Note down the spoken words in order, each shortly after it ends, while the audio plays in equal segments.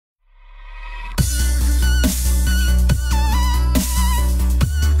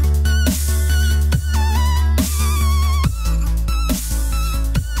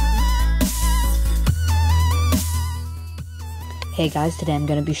Hey guys, today I'm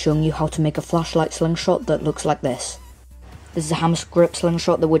going to be showing you how to make a flashlight slingshot that looks like this. This is a hammer grip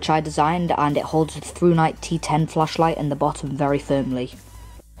slingshot which I designed, and it holds the ThruNite T10 flashlight in the bottom very firmly.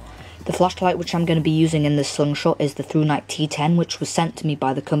 The flashlight which I'm going to be using in this slingshot is the ThruNite T10, which was sent to me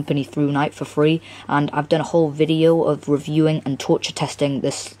by the company ThruNite for free, and I've done a whole video of reviewing and torture testing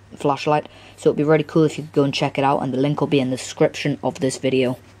this flashlight, so it'd be really cool if you could go and check it out, and the link will be in the description of this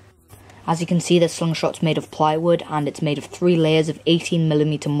video. As you can see, this slingshot's made of plywood, and it's made of 3 layers of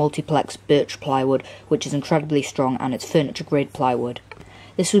 18mm multiplex birch plywood, which is incredibly strong, and it's furniture grade plywood.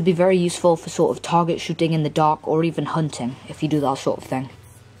 This would be very useful for sort of target shooting in the dark or even hunting, if you do that sort of thing.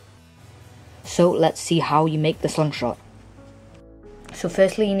 So let's see how you make the slingshot. So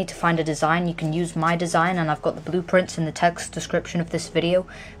firstly, you need to find a design. You can use my design, and I've got the blueprints in the text description of this video,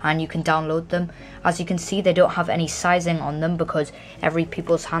 and you can download them. As you can see, they don't have any sizing on them because every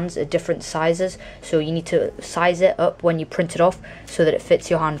people's hands are different sizes, so you need to size it up when you print it off so that it fits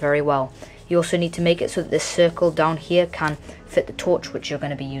your hand very well. You also need to make it so that this circle down here can fit the torch which you're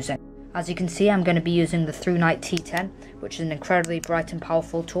going to be using. As you can see, I'm going to be using the ThruNite T10, which is an incredibly bright and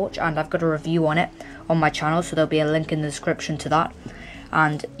powerful torch, and I've got a review on it on my channel, so there'll be a link in the description to that.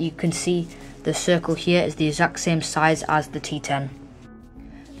 And you can see the circle here is the exact same size as the T10.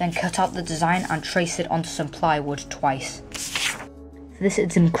 Then cut out the design and trace it onto some plywood twice. For this,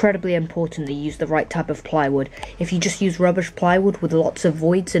 it's incredibly important that you use the right type of plywood. If you just use rubbish plywood with lots of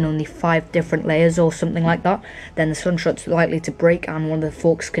voids and only 5 different layers or something like that, then the slingshot's likely to break and one of the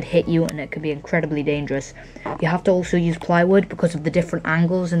forks could hit you, and it could be incredibly dangerous. You have to also use plywood because of the different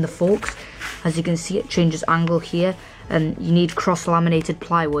angles in the forks. As you can see, it changes angle here, and you need cross-laminated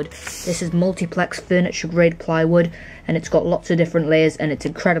plywood. This is multiplex furniture grade plywood, and it's got lots of different layers, and it's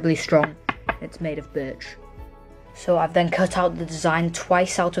incredibly strong. It's made of birch. So I've then cut out the design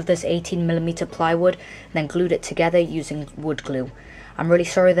twice out of this 18mm plywood, and then glued it together using wood glue. I'm really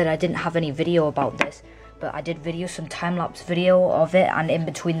sorry that I didn't have any video about this, but I did video some time-lapse video of it and in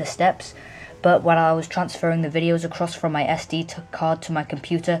between the steps. But when I was transferring the videos across from my SD card to my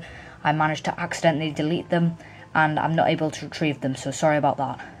computer, I managed to accidentally delete them, and I'm not able to retrieve them, so sorry about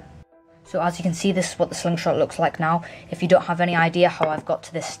that. So as you can see, this is what the slingshot looks like now. If you don't have any idea how I've got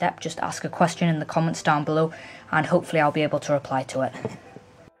to this step, just ask a question in the comments down below, and hopefully I'll be able to reply to it.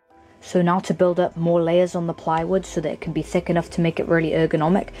 So now to build up more layers on the plywood so that it can be thick enough to make it really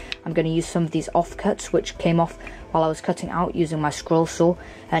ergonomic, I'm going to use some of these offcuts which came off while I was cutting out using my scroll saw.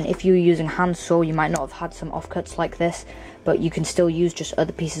 And if you were using hand saw, you might not have had some offcuts like this, but you can still use just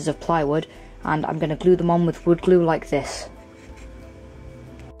other pieces of plywood, and I'm going to glue them on with wood glue like this.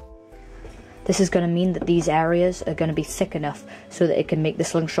 This is going to mean that these areas are going to be thick enough so that it can make the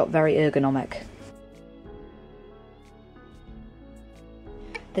slingshot very ergonomic.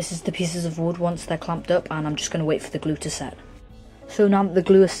 This is the pieces of wood once they're clamped up, and I'm just going to wait for the glue to set. So now that the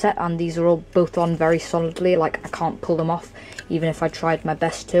glue is set and these are all both on very solidly, like I can't pull them off even if I tried my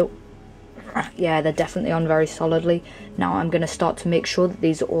best to. Yeah, they're definitely on very solidly. Now I'm going to start to make sure that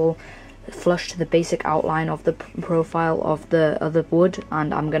these are all flush to the basic outline of the profile of the other wood,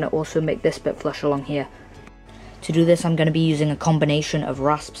 and I'm going to also make this bit flush along here. To do this, I'm going to be using a combination of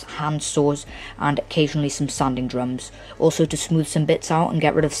rasps, hand saws, and occasionally some sanding drums. Also, to smooth some bits out and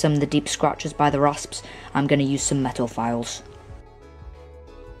get rid of some of the deep scratches by the rasps, I'm going to use some metal files.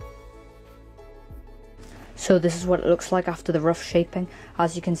 So this is what it looks like after the rough shaping.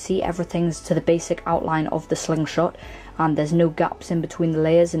 As you can see, everything's to the basic outline of the slingshot, and there's no gaps in between the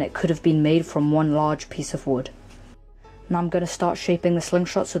layers, and it could have been made from one large piece of wood. Now I'm going to start shaping the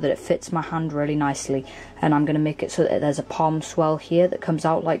slingshot so that it fits my hand really nicely, and I'm going to make it so that there's a palm swell here that comes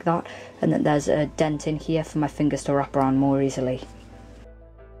out like that, and that there's a dent in here for my fingers to wrap around more easily.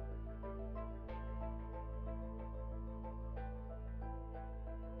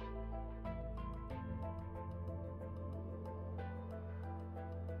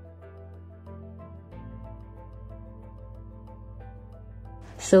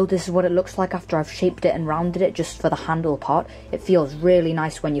 So this is what it looks like after I've shaped it and rounded it just for the handle part. It feels really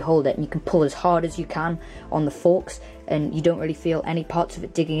nice when you hold it, and you can pull as hard as you can on the forks and you don't really feel any parts of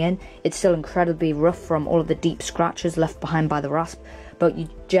it digging in. It's still incredibly rough from all of the deep scratches left behind by the rasp, but you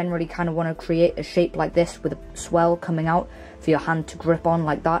generally kind of want to create a shape like this with a swell coming out for your hand to grip on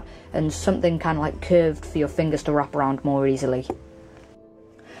like that, and something kind of like curved for your fingers to wrap around more easily.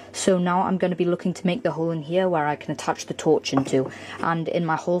 So now I'm going to be looking to make the hole in here where I can attach the torch into, and in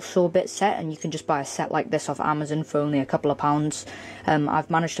my hole saw bit set, and you can just buy a set like this off Amazon for only a couple of pounds, I've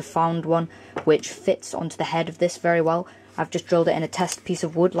managed to find one which fits onto the head of this very well. I've just drilled it in a test piece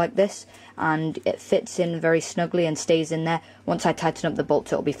of wood like this, and it fits in very snugly and stays in there. Once I tighten up the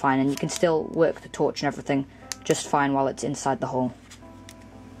bolts, it'll be fine, and you can still work the torch and everything just fine while it's inside the hole.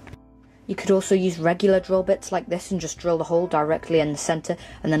 You could also use regular drill bits like this and just drill the hole directly in the centre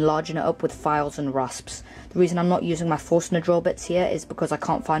and then largen it up with files and rasps. The reason I'm not using my Forstner drill bits here is because I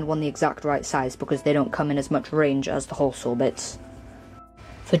can't find one the exact right size because they don't come in as much range as the hole saw bits.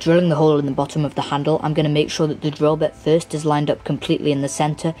 For drilling the hole in the bottom of the handle, I'm going to make sure that the drill bit first is lined up completely in the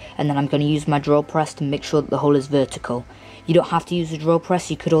centre, and then I'm going to use my drill press to make sure that the hole is vertical. You don't have to use a drill press,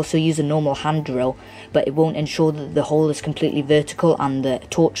 you could also use a normal hand drill, but it won't ensure that the hole is completely vertical and the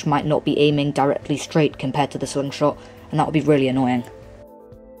torch might not be aiming directly straight compared to the Slingshot, and that would be really annoying.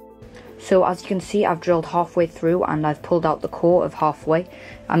 So as you can see, I've drilled halfway through and I've pulled out the core of halfway.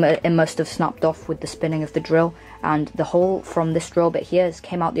 It must have snapped off with the spinning of the drill, and the hole from this drill bit here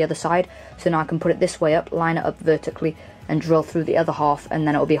came out the other side, so now I can put it this way up, line it up vertically and drill through the other half, and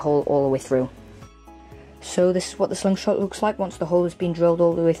then it'll be a hole all the way through. So this is what the Slingshot looks like once the hole has been drilled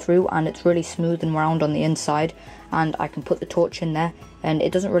all the way through, and it's really smooth and round on the inside, and I can put the torch in there and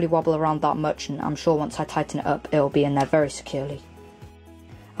it doesn't really wobble around that much, and I'm sure once I tighten it up it'll be in there very securely.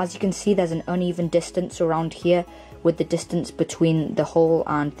 As you can see, there's an uneven distance around here with the distance between the hole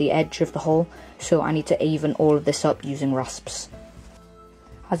and the edge of the hole, so I need to even all of this up using rasps.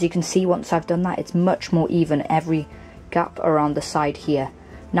 As you can see, once I've done that, it's much more even every gap around the side here.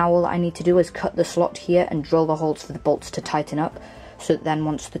 Now all I need to do is cut the slot here and drill the holes for the bolts to tighten up, so that then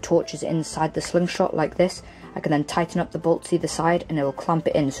once the torch is inside the Slingshot like this, I can then tighten up the bolts either side and it will clamp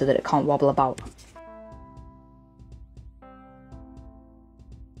it in so that it can't wobble about.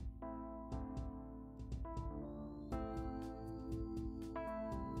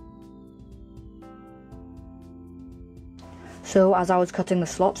 So as I was cutting the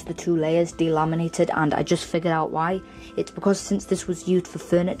slots, the two layers delaminated, and I just figured out why. It's because since this was used for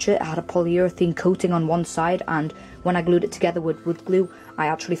furniture, it had a polyurethane coating on one side, and when I glued it together with wood glue, I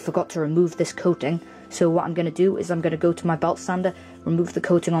actually forgot to remove this coating. So what I'm going to do is I'm going to go to my belt sander, remove the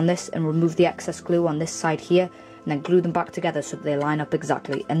coating on this, and remove the excess glue on this side here, and then glue them back together so that they line up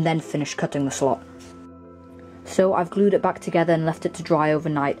exactly, and then finish cutting the slot. So I've glued it back together and left it to dry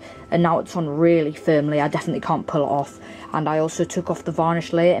overnight, and now it's on really firmly. I definitely can't pull it off, and I also took off the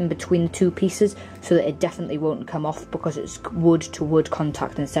varnish layer in between the two pieces so that it definitely won't come off because it's wood to wood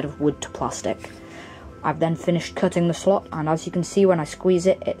contact instead of wood to plastic. I've then finished cutting the slot, and as you can see, when I squeeze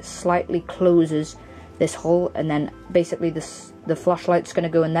it, it slightly closes this hole, and then basically the flashlight's going to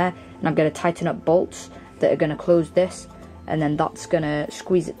go in there, and I'm going to tighten up bolts that are going to close this, and then that's going to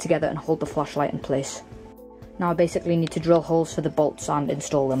squeeze it together and hold the flashlight in place. Now I basically need to drill holes for the bolts and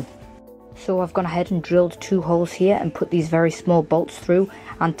install them. So I've gone ahead and drilled 2 holes here and put these very small bolts through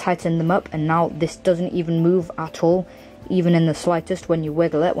and tightened them up, and now this doesn't even move at all, even in the slightest when you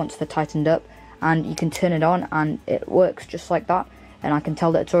wiggle it once they're tightened up, and you can turn it on and it works just like that, and I can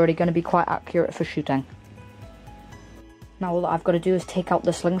tell that it's already going to be quite accurate for shooting. Now all that I've got to do is take out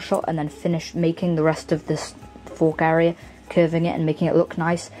the Slingshot and then finish making the rest of this fork area, curving it and making it look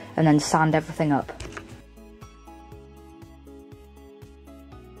nice, and then sand everything up.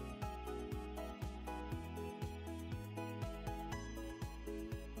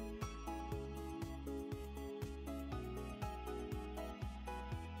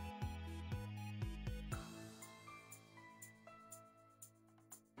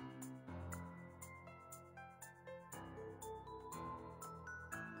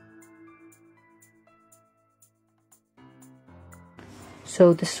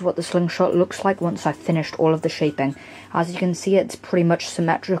 So this is what the Slingshot looks like once I've finished all of the shaping. As you can see, it's pretty much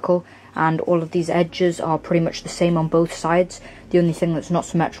symmetrical, and all of these edges are pretty much the same on both sides. The only thing that's not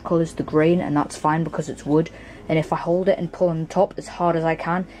symmetrical is the grain, and that's fine because it's wood. And if I hold it and pull on the top as hard as I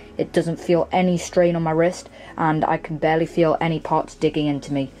can, it doesn't feel any strain on my wrist, and I can barely feel any parts digging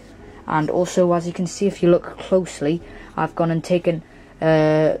into me. And also, as you can see, if you look closely, I've gone and taken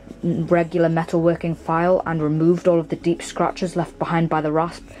regular metalworking file and removed all of the deep scratches left behind by the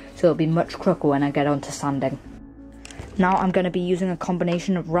rasp, so it'll be much quicker when I get onto sanding. Now I'm going to be using a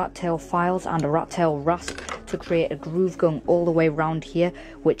combination of rat tail files and a rat tail rasp to create a groove going all the way around here,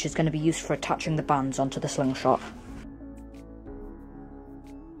 which is going to be used for attaching the bands onto the Slingshot.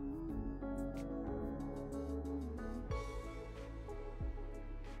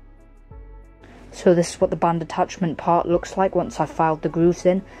 So this is what the band attachment part looks like once I've filed the grooves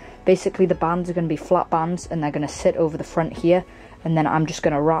in. Basically the bands are going to be flat bands and they're going to sit over the front here, and then I'm just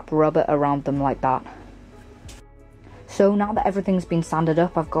going to wrap rubber around them like that. So now that everything's been sanded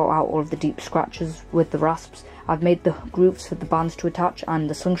up, I've got out all of the deep scratches with the rasps. I've made the grooves for the bands to attach, and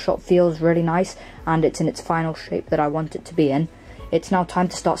the Slingshot feels really nice and it's in its final shape that I want it to be in. It's now time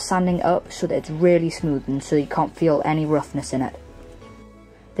to start sanding up so that it's really smooth and so you can't feel any roughness in it.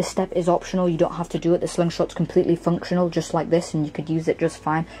 This step is optional, you don't have to do it. The slingshot's completely functional just like this, and you could use it just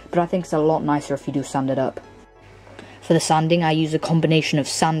fine, but I think it's a lot nicer if you do sand it up. For the sanding, I use a combination of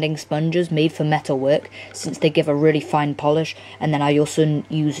sanding sponges made for metalwork, since they give a really fine polish, and then I also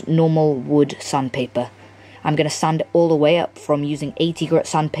use normal wood sandpaper. I'm going to sand it all the way up from using 80 grit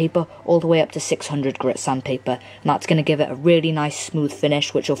sandpaper all the way up to 600 grit sandpaper, and that's going to give it a really nice smooth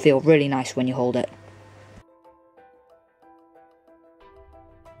finish, which will feel really nice when you hold it.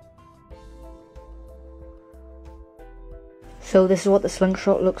 So this is what the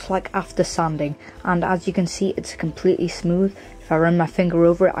slingshot looks like after sanding, and as you can see, it's completely smooth. If I run my finger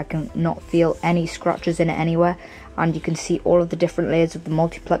over it, I can not feel any scratches in it anywhere, and you can see all of the different layers of the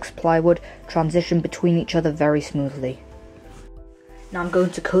multiplex plywood transition between each other very smoothly. Now I'm going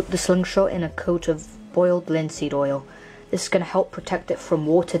to coat the slingshot in a coat of boiled linseed oil. This is going to help protect it from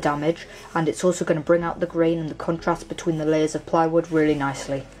water damage, and it's also going to bring out the grain and the contrast between the layers of plywood really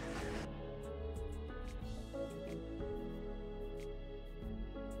nicely.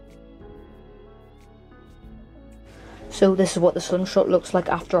 So this is what the slingshot looks like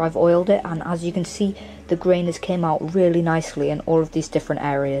after I've oiled it, and as you can see, the grain has came out really nicely in all of these different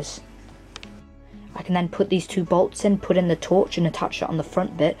areas. I can then put these 2 bolts in, put in the torch and attach it on the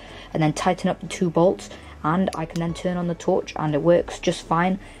front bit, and then tighten up the 2 bolts, and I can then turn on the torch and it works just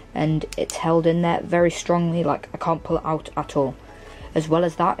fine, and it's held in there very strongly, like I can't pull it out at all. As well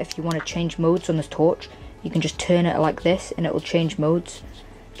as that, if you want to change modes on this torch, you can just turn it like this and it will change modes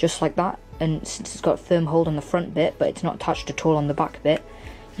just like that. And since it's got a firm hold on the front bit but it's not attached at all on the back bit,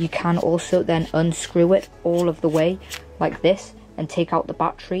 you can also then unscrew it all of the way like this and take out the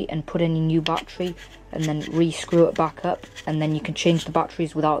battery and put in a new battery and then re-screw it back up, and then you can change the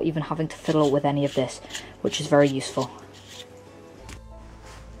batteries without even having to fiddle with any of this, which is very useful.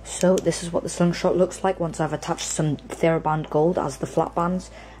 So this is what the slingshot looks like once I've attached some TheraBand gold as the flat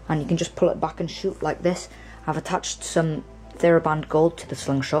bands, and you can just pull it back and shoot like this. I've attached some TheraBand gold to the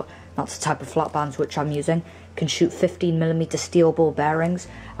slingshot. That's the type of flat bands which I'm using. Can shoot 15mm steel ball bearings,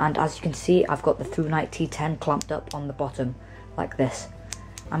 and as you can see, I've got the Through-Night T10 clamped up on the bottom like this.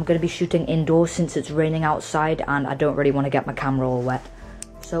 I'm going to be shooting indoors since it's raining outside and I don't really want to get my camera all wet.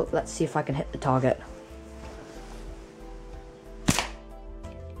 So let's see if I can hit the target.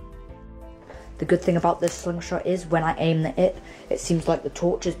 The good thing about this slingshot is when I aim it seems like the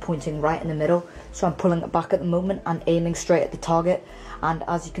torch is pointing right in the middle, so I'm pulling it back at the moment and aiming straight at the target, and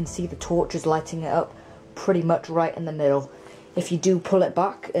as you can see, the torch is lighting it up pretty much right in the middle. If you do pull it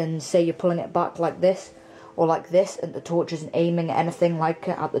back, and say you're pulling it back like this or like this, and the torch isn't aiming at anything like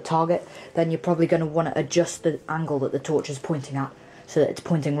it at the target, then you're probably going to want to adjust the angle that the torch is pointing at so that it's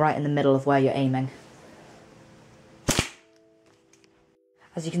pointing right in the middle of where you're aiming.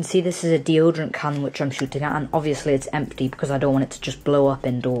 As you can see, this is a deodorant can which I'm shooting at, and obviously it's empty because I don't want it to just blow up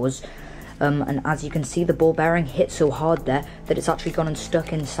indoors. And as you can see, the ball bearing hit so hard there that it's actually gone and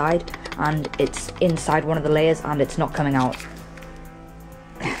stuck inside, and it's inside one of the layers and it's not coming out.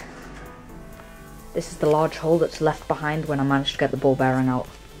 This is the large hole that's left behind when I managed to get the ball bearing out.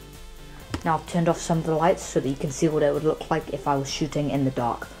 Now I've turned off some of the lights so that you can see what it would look like if I was shooting in the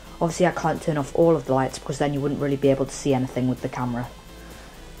dark. Obviously I can't turn off all of the lights because then you wouldn't really be able to see anything with the camera.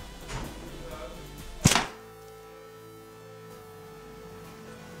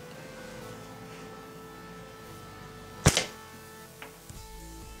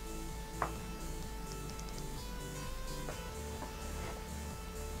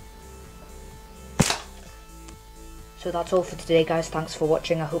 So that's all for today, guys. Thanks for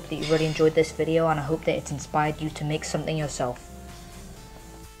watching. I hope that you really enjoyed this video, and I hope that it's inspired you to make something yourself.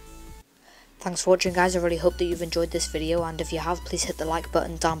 Thanks for watching, guys. I really hope that you've enjoyed this video, and if you have, please hit the like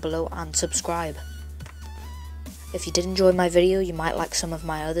button down below and subscribe. If you did enjoy my video, you might like some of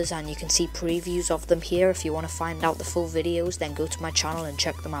my others, and you can see previews of them here. If you want to find out the full videos, then go to my channel and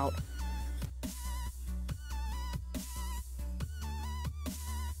check them out.